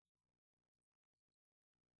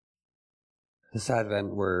This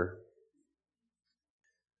Advent, we're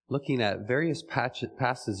looking at various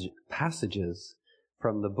passages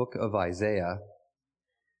from the book of Isaiah,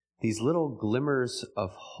 these little glimmers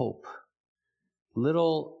of hope,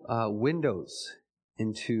 little windows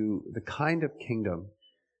into the kind of kingdom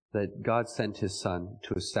that God sent his Son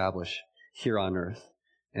to establish here on earth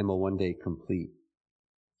and will one day complete.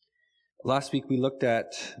 Last week we looked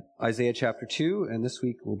at Isaiah chapter 2, and this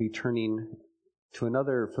week we'll be turning to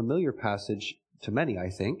another familiar passage to many, I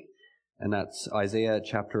think, and that's Isaiah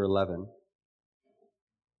chapter 11.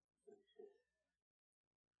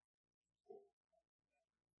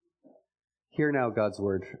 Hear now God's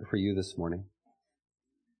word for you this morning.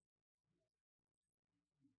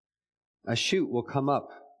 A shoot will come up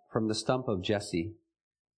from the stump of Jesse.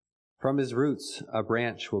 From his roots a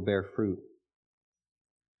branch will bear fruit.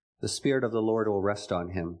 The Spirit of the Lord will rest on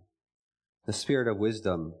him, the Spirit of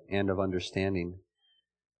wisdom and of understanding,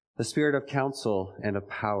 the Spirit of counsel and of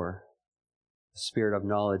power, the Spirit of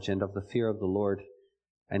knowledge and of the fear of the Lord,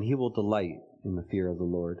 and he will delight in the fear of the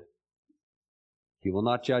Lord. He will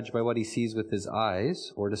not judge by what he sees with his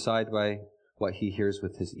eyes, or decide by what he hears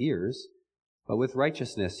with his ears, but with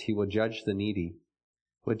righteousness he will judge the needy.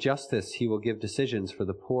 With justice he will give decisions for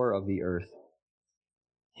the poor of the earth.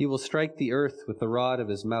 He will strike the earth with the rod of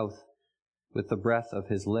his mouth. With the breath of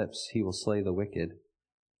his lips he will slay the wicked.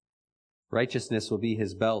 Righteousness will be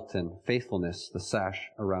his belt, and faithfulness the sash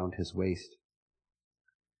around his waist.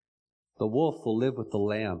 The wolf will live with the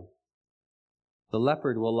lamb. The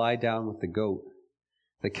leopard will lie down with the goat.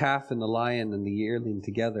 The calf and the lion and the yearling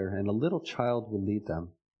together, and a little child will lead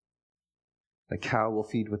them. The cow will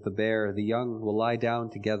feed with the bear. The young will lie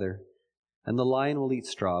down together, and the lion will eat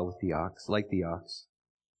straw with the ox, like the ox.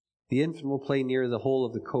 The infant will play near the hole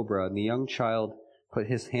of the cobra, and the young child put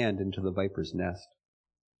his hand into the viper's nest.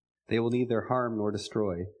 They will neither harm nor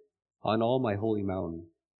destroy on all my holy mountain,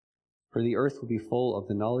 for the earth will be full of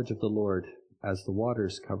the knowledge of the Lord as the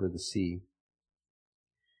waters cover the sea.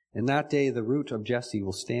 In that day the root of Jesse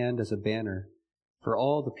will stand as a banner for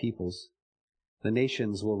all the peoples. The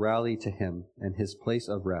nations will rally to him, and his place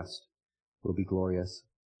of rest will be glorious.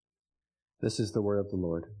 This is the word of the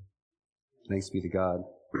Lord. Thanks be to God.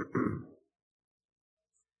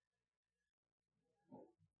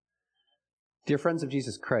 Dear friends of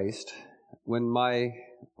Jesus Christ, when I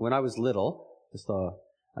was little, just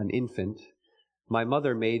an infant, my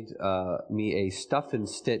mother made me a stuff and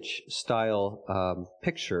stitch style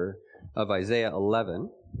picture of Isaiah 11,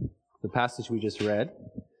 the passage we just read,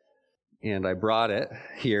 and I brought it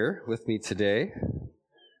here with me today,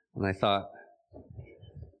 and I thought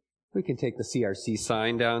we can take the CRC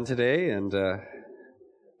sign down today and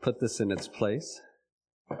put this in its place.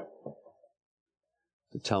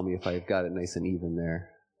 To tell me if I've got it nice and even there.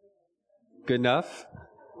 Good enough?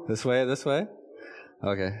 This way?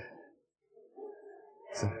 Okay.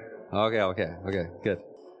 Okay, good.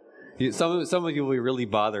 Some of you will be really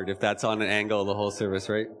bothered if that's on an angle the whole service,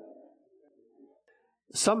 right?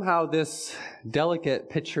 Somehow this delicate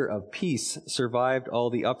picture of peace survived all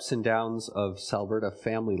the ups and downs of Salverta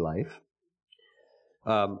family life.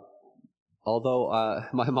 Although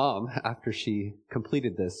my mom, after she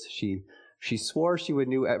completed this, she swore she would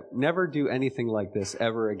never do anything like this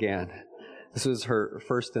ever again. This was her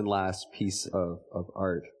first and last piece of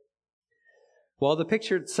art. While the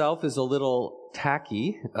picture itself is a little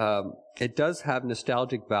tacky, it does have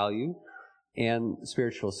nostalgic value and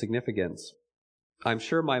spiritual significance. I'm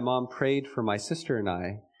sure my mom prayed for my sister and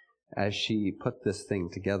I as she put this thing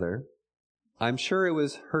together. I'm sure it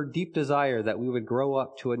was her deep desire that we would grow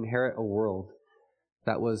up to inherit a world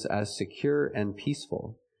that was as secure and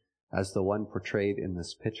peaceful as the one portrayed in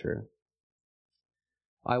this picture.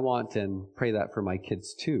 I want and pray that for my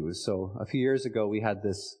kids too. So a few years ago we had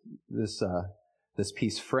this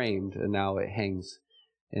piece framed, and now it hangs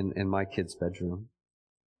in my kids' bedroom.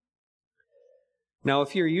 Now, a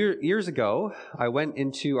few years ago, I went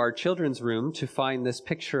into our children's room to find this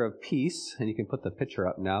picture of peace, and you can put the picture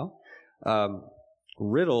up now,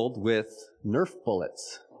 riddled with Nerf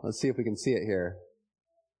bullets. Let's see if we can see it here.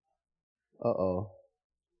 Uh-oh.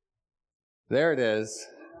 There it is.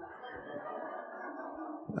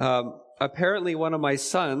 Apparently one of my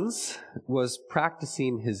sons was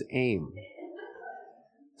practicing his aim.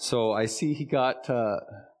 So I see he got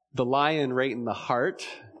the lion right in the heart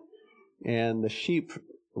and the sheep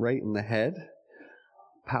right in the head.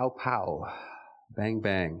 Pow, pow. Bang,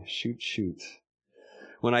 bang. Shoot, shoot.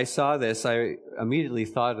 When I saw this, I immediately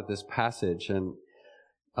thought of this passage and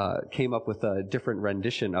came up with a different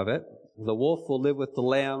rendition of it. The wolf will live with the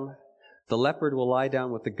lamb. The leopard will lie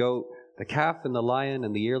down with the goat. The calf and the lion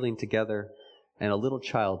and the yearling together, and a little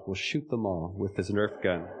child will shoot them all with his Nerf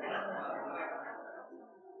gun.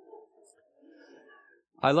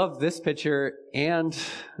 I love this picture, and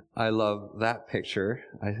I love that picture.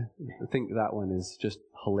 I think that one is just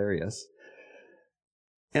hilarious.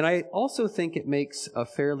 And I also think it makes a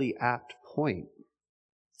fairly apt point.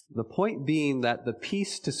 The point being that the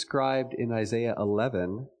peace described in Isaiah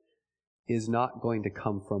 11 is not going to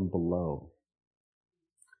come from below.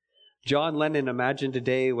 John Lennon imagined a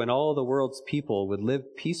day when all the world's people would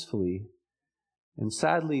live peacefully, and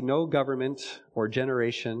sadly, no government or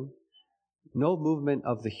generation, no movement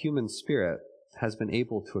of the human spirit has been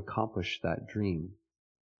able to accomplish that dream.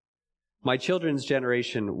 My children's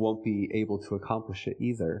generation won't be able to accomplish it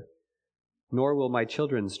either, nor will my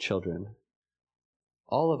children's children.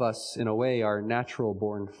 All of us, in a way, are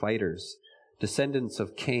natural-born fighters, descendants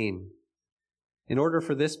of Cain. In order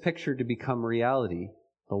for this picture to become reality,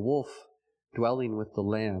 the wolf dwelling with the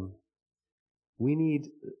lamb, we need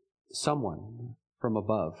someone from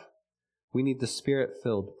above. We need the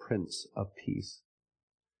Spirit-filled Prince of Peace.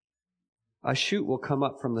 A shoot will come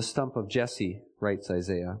up from the stump of Jesse, writes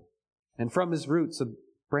Isaiah, and from his roots a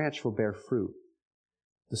branch will bear fruit.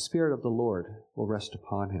 The Spirit of the Lord will rest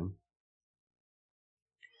upon him.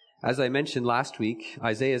 As I mentioned last week,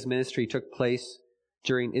 Isaiah's ministry took place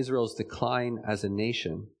during Israel's decline as a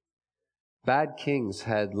nation. Bad kings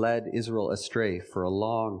had led Israel astray for a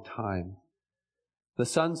long time. The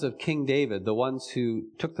sons of King David, the ones who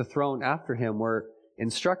took the throne after him, were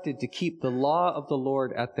instructed to keep the law of the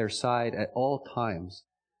Lord at their side at all times.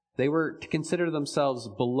 They were to consider themselves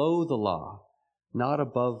below the law, not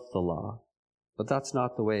above the law. But that's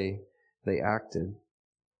not the way they acted.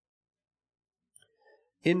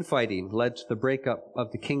 Infighting led to the breakup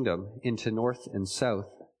of the kingdom into north and south.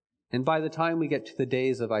 And by the time we get to the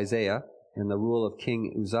days of Isaiah and the rule of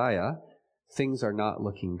King Uzziah, things are not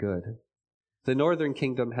looking good. The northern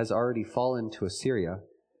kingdom has already fallen to Assyria,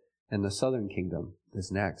 and the southern kingdom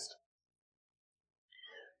is next.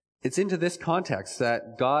 It's into this context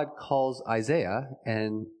that God calls Isaiah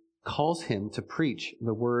and calls him to preach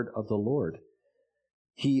the word of the Lord.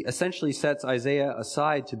 He essentially sets Isaiah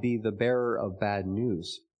aside to be the bearer of bad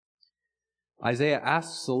news. Isaiah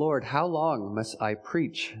asks the Lord, "How long must I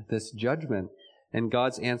preach this judgment?" And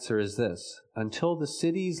God's answer is this: "Until the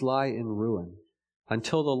cities lie in ruin,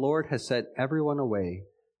 until the Lord has sent everyone away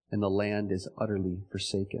and the land is utterly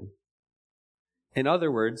forsaken." In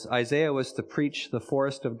other words, Isaiah was to preach the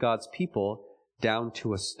forest of God's people down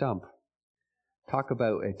to a stump. Talk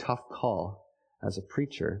about a tough call as a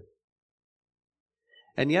preacher.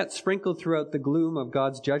 And yet, sprinkled throughout the gloom of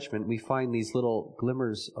God's judgment, we find these little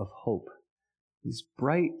glimmers of hope. These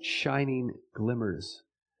bright, shining glimmers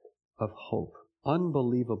of hope.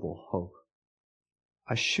 Unbelievable hope.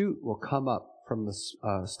 A shoot will come up from the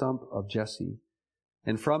stump of Jesse,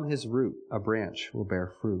 and from his root a branch will bear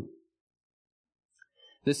fruit.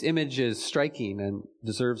 This image is striking and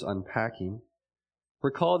deserves unpacking.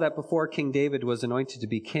 Recall that before King David was anointed to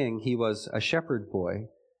be king, he was a shepherd boy,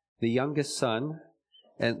 the youngest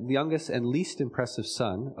and least impressive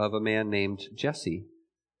son of a man named Jesse.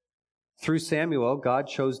 Through Samuel, God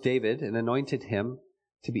chose David and anointed him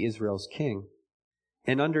to be Israel's king.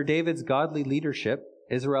 And under David's godly leadership,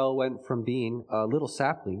 Israel went from being a little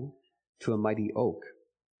sapling to a mighty oak.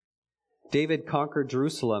 David conquered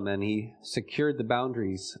Jerusalem and he secured the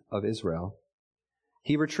boundaries of Israel.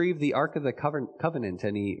 He retrieved the Ark of the Covenant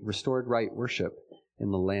and he restored right worship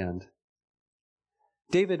in the land.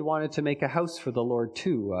 David wanted to make a house for the Lord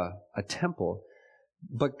too, a temple.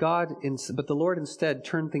 But the Lord instead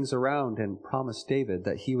turned things around and promised David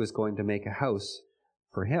that he was going to make a house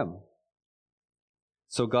for him.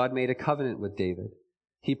 So God made a covenant with David.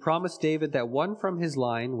 He promised David that one from his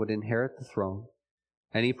line would inherit the throne,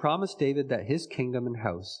 and he promised David that his kingdom and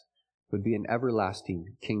house would be an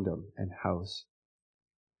everlasting kingdom and house.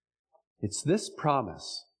 It's this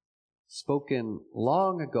promise, spoken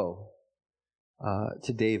long ago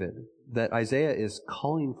to David, that Isaiah is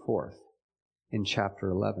calling forth in chapter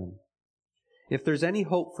 11. If there's any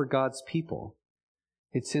hope for God's people,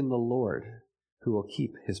 it's in the Lord who will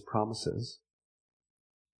keep his promises.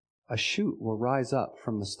 A shoot will rise up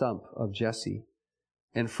from the stump of Jesse,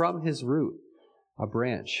 and from his root a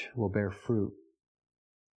branch will bear fruit.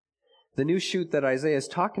 The new shoot that Isaiah is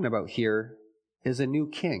talking about here is a new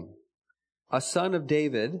king, a son of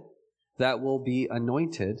David that will be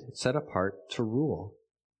anointed, set apart to rule.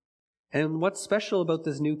 And what's special about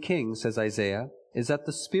this new king, says Isaiah, is that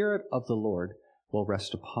the Spirit of the Lord will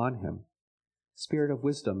rest upon him. Spirit of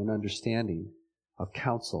wisdom and understanding, of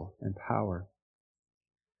counsel and power.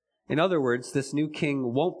 In other words, this new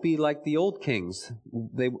king won't be like the old kings.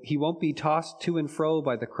 He won't be tossed to and fro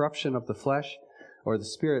by the corruption of the flesh or the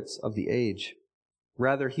spirits of the age.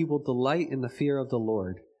 Rather, he will delight in the fear of the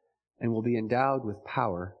Lord and will be endowed with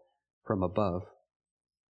power from above.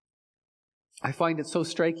 I find it so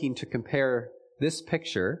striking to compare this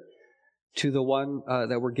picture to the one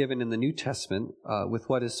that we're given in the New Testament with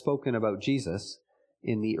what is spoken about Jesus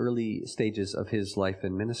in the early stages of his life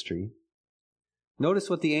and ministry.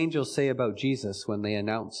 Notice what the angels say about Jesus when they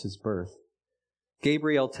announce his birth.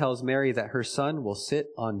 Gabriel tells Mary that her son will sit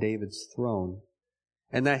on David's throne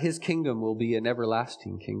and that his kingdom will be an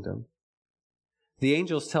everlasting kingdom. The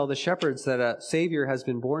angels tell the shepherds that a Savior has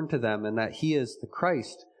been born to them and that he is the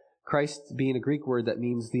Christ, Christ being a Greek word that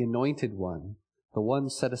means the anointed one, the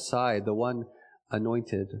one set aside, the one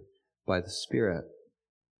anointed by the Spirit.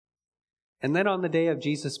 And then on the day of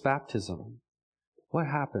Jesus' baptism, what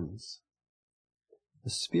happens? The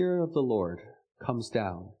Spirit of the Lord comes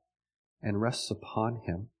down and rests upon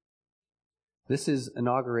him. This is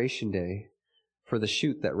inauguration day for the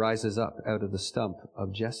shoot that rises up out of the stump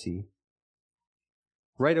of Jesse.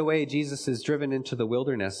 Right away, Jesus is driven into the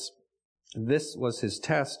wilderness. This was his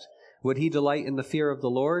test. Would he delight in the fear of the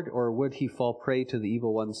Lord, or would he fall prey to the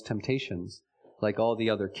evil one's temptations, like all the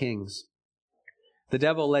other kings? The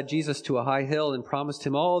devil led Jesus to a high hill and promised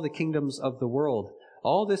him all the kingdoms of the world.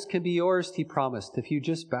 All this can be yours, he promised, if you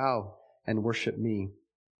just bow and worship me.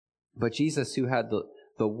 But Jesus, who had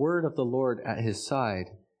the word of the Lord at his side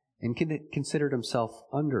and considered himself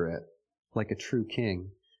under it, like a true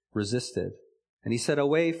king, resisted. And he said,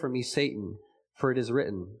 "Away from me, Satan, for it is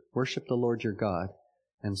written, worship the Lord your God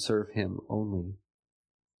and serve him only."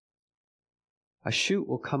 A shoot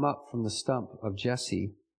will come up from the stump of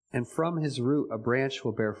Jesse, and from his root a branch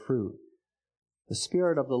will bear fruit. The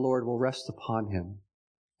Spirit of the Lord will rest upon him,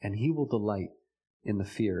 and he will delight in the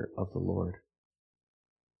fear of the Lord.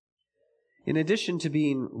 In addition to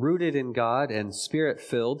being rooted in God and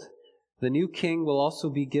Spirit-filled, the new king will also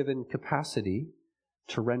be given capacity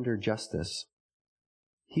to render justice.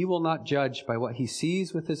 He will not judge by what he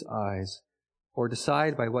sees with his eyes or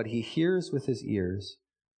decide by what he hears with his ears,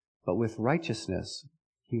 but with righteousness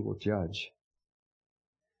he will judge.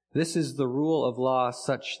 This is the rule of law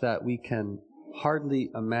such that we can hardly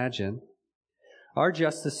imagine. Our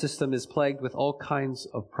justice system is plagued with all kinds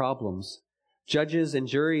of problems. Judges and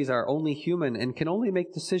juries are only human and can only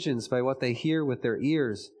make decisions by what they hear with their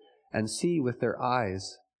ears and see with their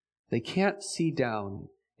eyes. They can't see down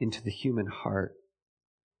into the human heart.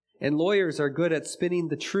 And lawyers are good at spinning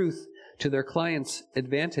the truth to their clients'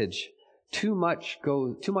 advantage. Too much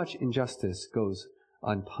injustice goes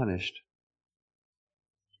unpunished.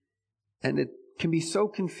 And it can be so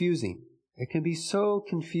confusing. It can be so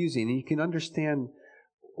confusing, and you can understand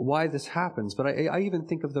why this happens. But I even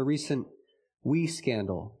think of the recent WE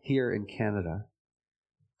scandal here in Canada.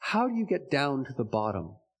 How do you get down to the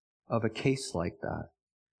bottom of a case like that?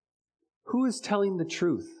 Who is telling the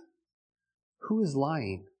truth? Who is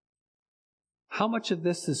lying? How much of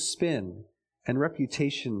this is spin and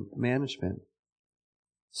reputation management?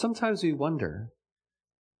 Sometimes we wonder,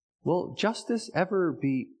 will justice ever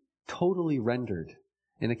be totally rendered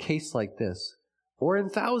in a case like this, or in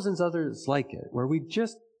thousands others like it, where we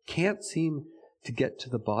just can't seem to get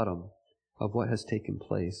to the bottom of what has taken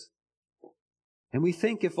place? And we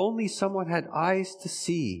think if only someone had eyes to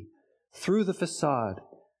see through the facade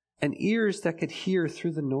and ears that could hear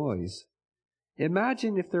through the noise.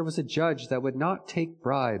 Imagine if there was a judge that would not take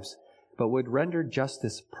bribes, but would render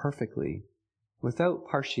justice perfectly, without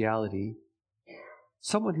partiality,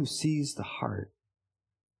 someone who sees the heart.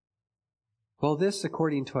 Well, this,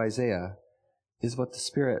 according to Isaiah, is what the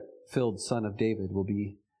Spirit-filled Son of David will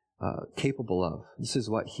be capable of. This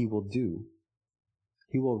is what he will do.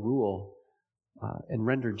 He will rule and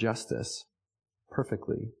render justice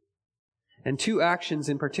perfectly. And two actions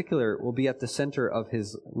in particular will be at the center of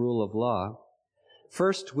his rule of law.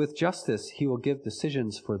 First, with justice, he will give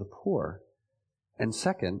decisions for the poor. And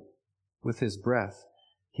second, with his breath,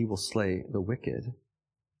 he will slay the wicked.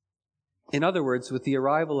 In other words, with the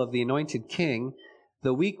arrival of the anointed king,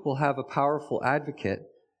 the weak will have a powerful advocate,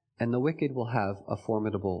 and the wicked will have a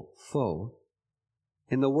formidable foe.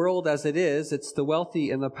 In the world as it is, it's the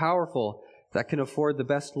wealthy and the powerful that can afford the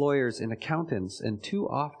best lawyers and accountants, and too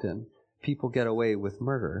often people get away with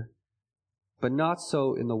murder. But not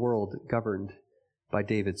so in the world governed by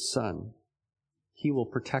David's Son. He will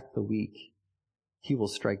protect the weak. He will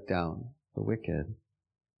strike down the wicked.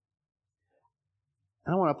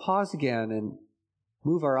 And I want to pause again and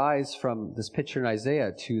move our eyes from this picture in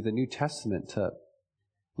Isaiah to the New Testament to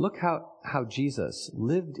look how Jesus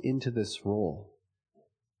lived into this role.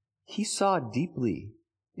 he saw deeply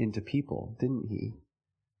into people, didn't he?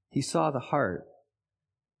 He saw the heart.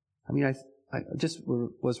 I mean, I just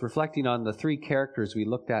was reflecting on the three characters we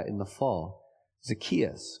looked at in the fall.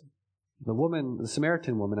 Zacchaeus, the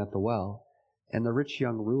Samaritan woman at the well, and the rich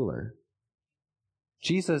young ruler.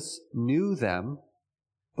 Jesus knew them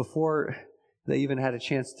before they even had a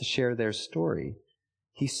chance to share their story.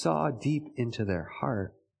 He saw deep into their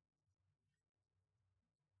heart.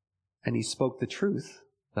 And he spoke the truth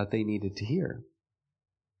that they needed to hear.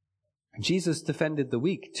 Jesus defended the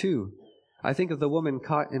weak, too. I think of the woman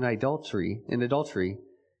caught in adultery.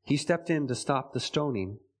 He stepped in to stop the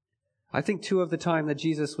stoning. I think, too, of the time that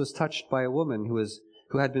Jesus was touched by a woman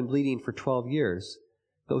who had been bleeding for 12 years.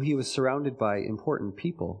 Though he was surrounded by important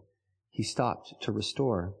people, he stopped to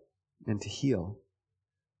restore and to heal.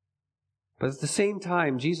 But at the same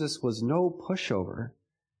time, Jesus was no pushover.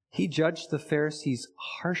 He judged the Pharisees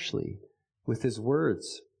harshly with his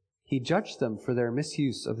words. He judged them for their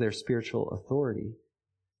misuse of their spiritual authority.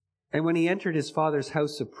 And when he entered his Father's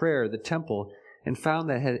house of prayer, the temple, and found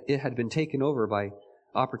that it had been taken over by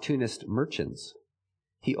opportunist merchants,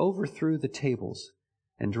 he overthrew the tables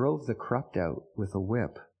and drove the corrupt out with a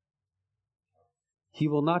whip. He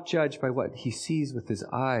will not judge by what he sees with his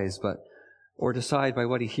eyes, or decide by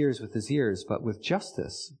what he hears with his ears, but with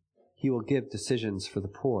justice he will give decisions for the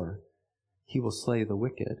poor. He will slay the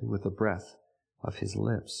wicked with the breath of his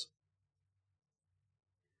lips.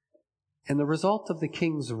 And the result of the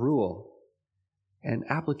king's rule and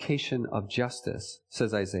application of justice,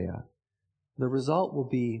 says Isaiah, the result will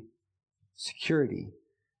be security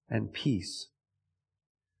and peace.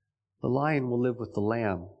 The lion will live with the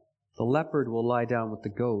lamb. The leopard will lie down with the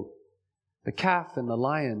goat. The calf and the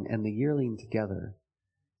lion and the yearling together,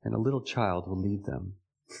 and a little child will lead them.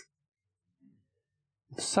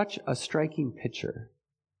 Such a striking picture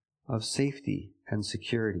of safety and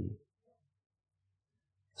security.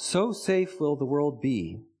 So safe will the world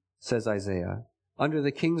be, says Isaiah, under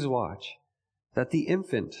the king's watch, that the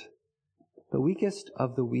infant, the weakest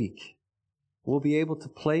of the weak, will be able to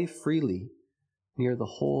play freely near the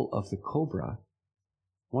hole of the cobra,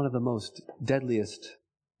 one of the most deadliest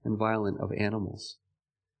and violent of animals.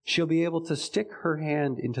 She'll be able to stick her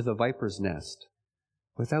hand into the viper's nest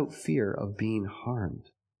without fear of being harmed.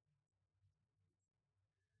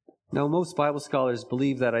 Now, most Bible scholars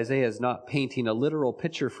believe that Isaiah is not painting a literal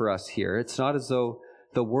picture for us here. It's not as though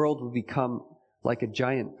the world will become like a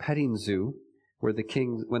giant petting zoo when the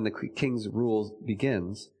king's rule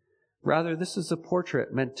begins. Rather, this is a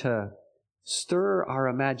portrait meant to stir our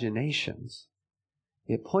imaginations.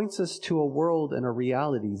 It points us to a world and a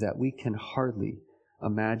reality that we can hardly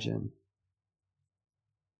imagine.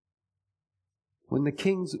 When the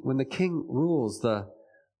king rules, the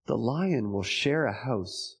lion will share a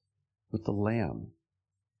house with the lamb,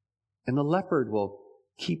 and the leopard will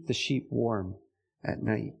keep the sheep warm at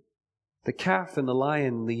night. The calf and the lion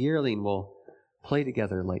and the yearling will play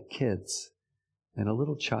together like kids, and a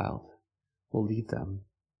little child will lead them.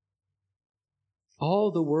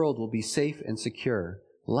 All the world will be safe and secure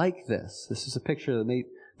like this. This is a picture that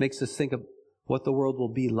makes us think of what the world will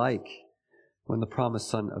be like when the promised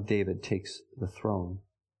Son of David takes the throne.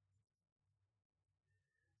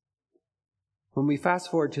 When we fast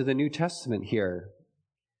forward to the New Testament here,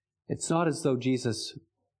 it's not as though Jesus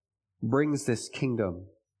brings this kingdom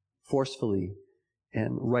forcefully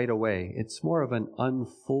and right away. It's more of an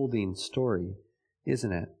unfolding story,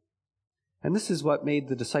 isn't it? And this is what made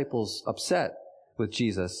the disciples upset with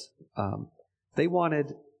Jesus. They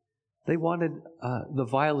wanted the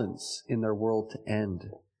violence in their world to end.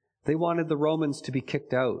 They wanted the Romans to be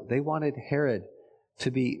kicked out. They wanted Herod to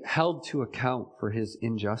be held to account for his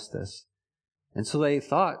injustice. And so they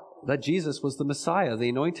thought that Jesus was the Messiah, the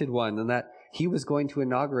anointed one, and that he was going to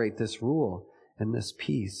inaugurate this rule and this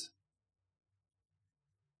peace.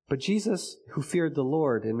 But Jesus, who feared the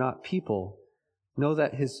Lord and not people, knew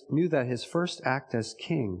that his first act as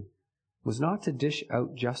king was not to dish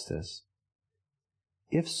out justice.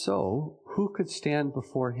 If so, who could stand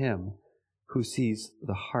before him who sees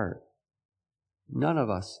the heart? None of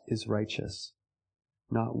us is righteous,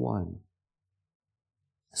 not one.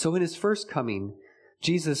 So in his first coming,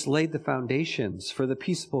 Jesus laid the foundations for the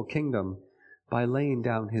peaceable kingdom by laying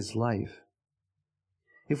down his life.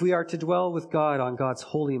 If we are to dwell with God on God's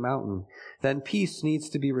holy mountain, then peace needs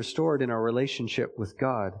to be restored in our relationship with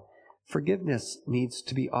God. Forgiveness needs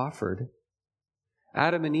to be offered.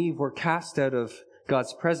 Adam and Eve were cast out of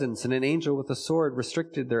God's presence, and an angel with a sword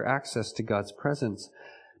restricted their access to God's presence.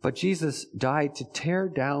 But Jesus died to tear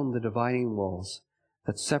down the dividing walls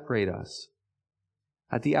that separate us.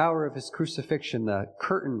 At the hour of his crucifixion, the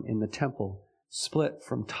curtain in the temple split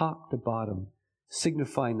from top to bottom,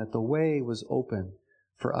 signifying that the way was open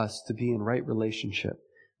for us to be in right relationship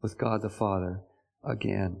with God the Father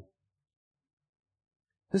again.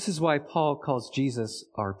 This is why Paul calls Jesus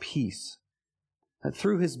our peace. That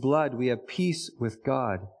through his blood we have peace with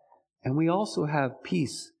God, and we also have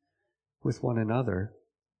peace with one another.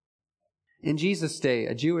 In Jesus' day,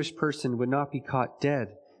 a Jewish person would not be caught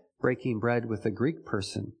dead breaking bread with a Greek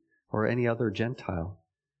person or any other Gentile.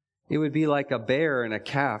 It would be like a bear and a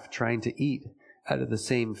calf trying to eat out of the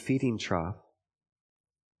same feeding trough.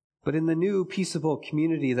 But in the new peaceable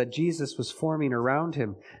community that Jesus was forming around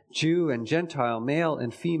him, Jew and Gentile, male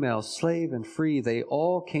and female, slave and free, they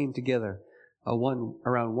all came together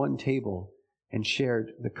around one table and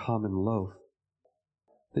shared the common loaf.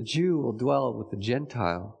 The Jew will dwell with the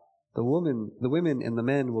Gentile. The women and the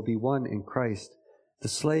men will be one in Christ. The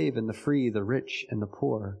slave and the free, the rich and the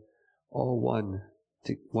poor, all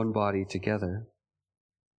one body together.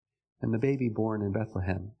 And the baby born in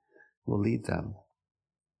Bethlehem will lead them.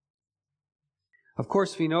 Of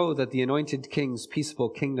course, we know that the anointed king's peaceable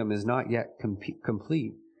kingdom is not yet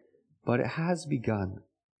complete, but it has begun.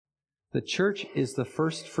 The church is the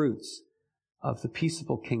first fruits of the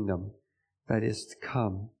peaceable kingdom that is to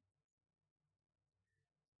come.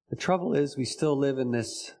 The trouble is we still live in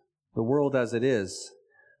the world as it is,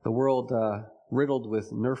 the world riddled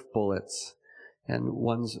with Nerf bullets, and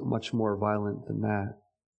one's much more violent than that.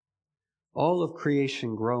 All of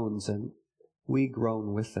creation groans, and we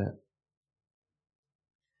groan with it.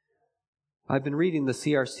 I've been reading the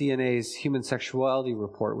CRCNA's Human Sexuality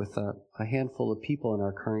Report with a handful of people in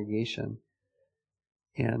our congregation.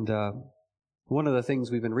 And one of the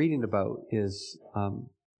things we've been reading about is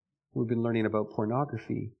we've been learning about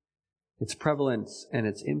pornography, its prevalence and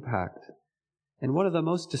its impact. And one of the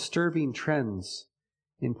most disturbing trends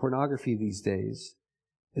in pornography these days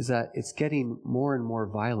is that it's getting more and more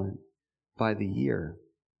violent by the year.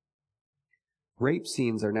 Rape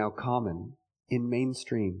scenes are now common in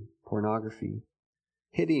mainstream pornography.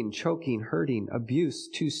 Hitting, choking, hurting, abuse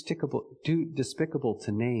too despicable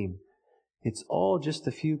to name. It's all just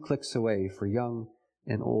a few clicks away for young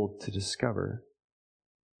and old to discover.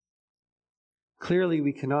 Clearly,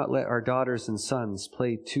 we cannot let our daughters and sons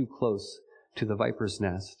play too close to the viper's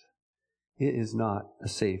nest. It is not a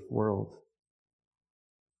safe world.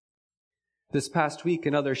 This past week,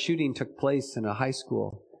 another shooting took place in a high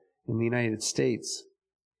school in the United States.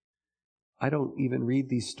 I don't even read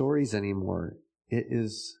these stories anymore. It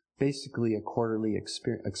is basically a quarterly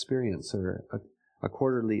experience or a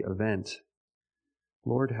quarterly event.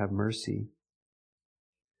 Lord have mercy.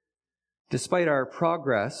 Despite our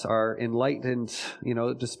progress,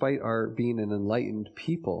 despite our being an enlightened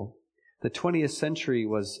people, the 20th century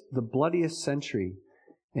was the bloodiest century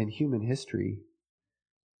in human history.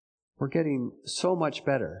 We're getting so much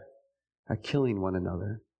better at killing one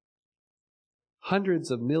another. Hundreds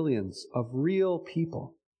of millions of real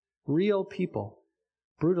people,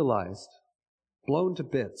 brutalized, blown to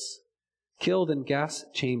bits, killed in gas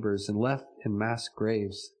chambers and left in mass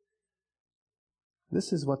graves.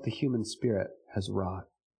 This is what the human spirit has wrought.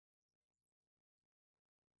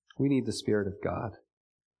 We need the Spirit of God.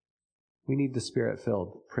 We need the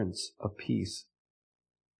Spirit-filled Prince of Peace.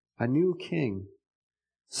 A new king.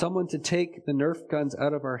 Someone to take the Nerf guns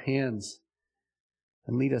out of our hands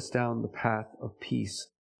and lead us down the path of peace.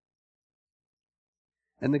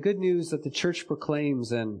 And the good news that the church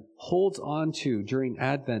proclaims and holds on to during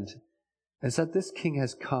Advent is that this king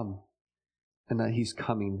has come and that he's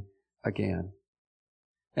coming again.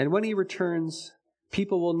 And when he returns,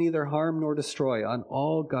 people will neither harm nor destroy on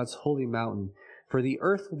all God's holy mountain, for the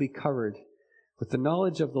earth will be covered with the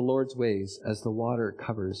knowledge of the Lord's ways as the water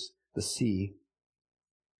covers the sea.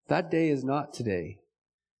 That day is not today,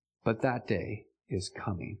 but that day is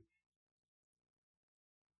coming.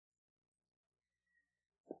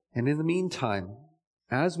 And in the meantime,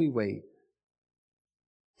 as we wait,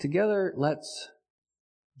 together let's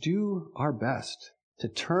do our best to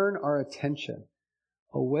turn our attention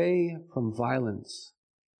away from violence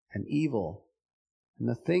and evil and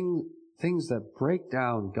the things that break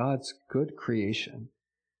down God's good creation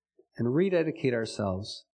and rededicate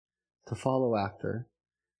ourselves to follow after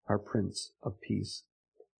our Prince of Peace.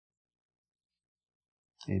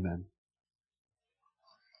 Amen.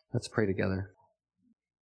 Let's pray together.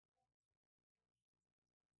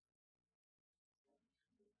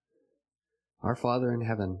 Our Father in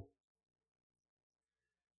heaven,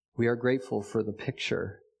 we are grateful for the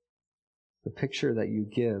picture that you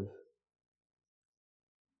give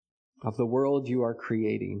of the world you are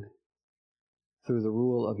creating through the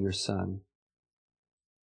rule of your Son.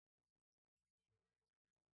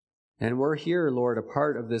 And we're here, Lord, a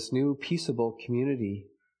part of this new peaceable community.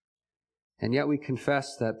 And yet we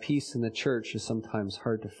confess that peace in the church is sometimes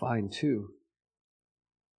hard to find too.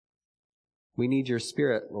 We need your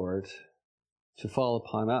Spirit, Lord, to fall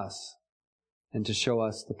upon us and to show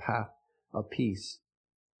us the path of peace.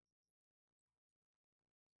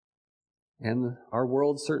 And our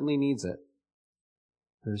world certainly needs it.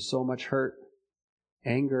 There's so much hurt,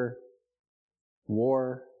 anger,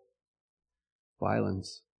 war,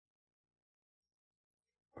 violence.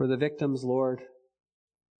 For the victims, Lord,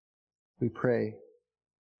 we pray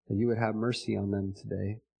that you would have mercy on them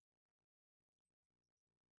today.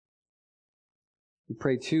 We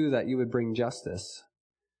pray, too, that you would bring justice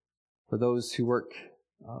for those who work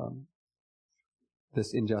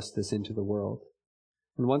this injustice into the world.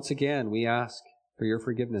 And once again, we ask for your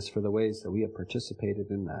forgiveness for the ways that we have participated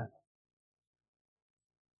in that.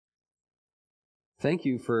 Thank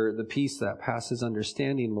you for the peace that passes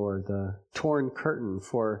understanding, Lord, the torn curtain,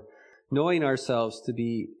 for knowing ourselves to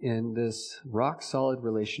be in this rock-solid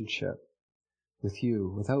relationship with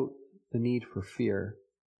you without the need for fear.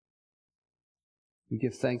 We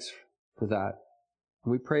give thanks for that.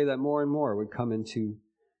 And we pray that more and more would come into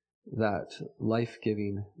that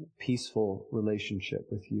life-giving, peaceful relationship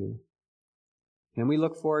with you. And we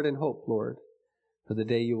look forward in hope, Lord, for the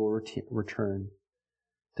day you will return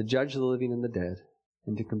to judge the living and the dead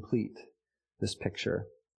and to complete this picture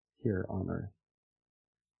here on earth.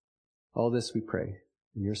 All this we pray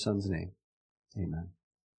in your Son's name. Amen.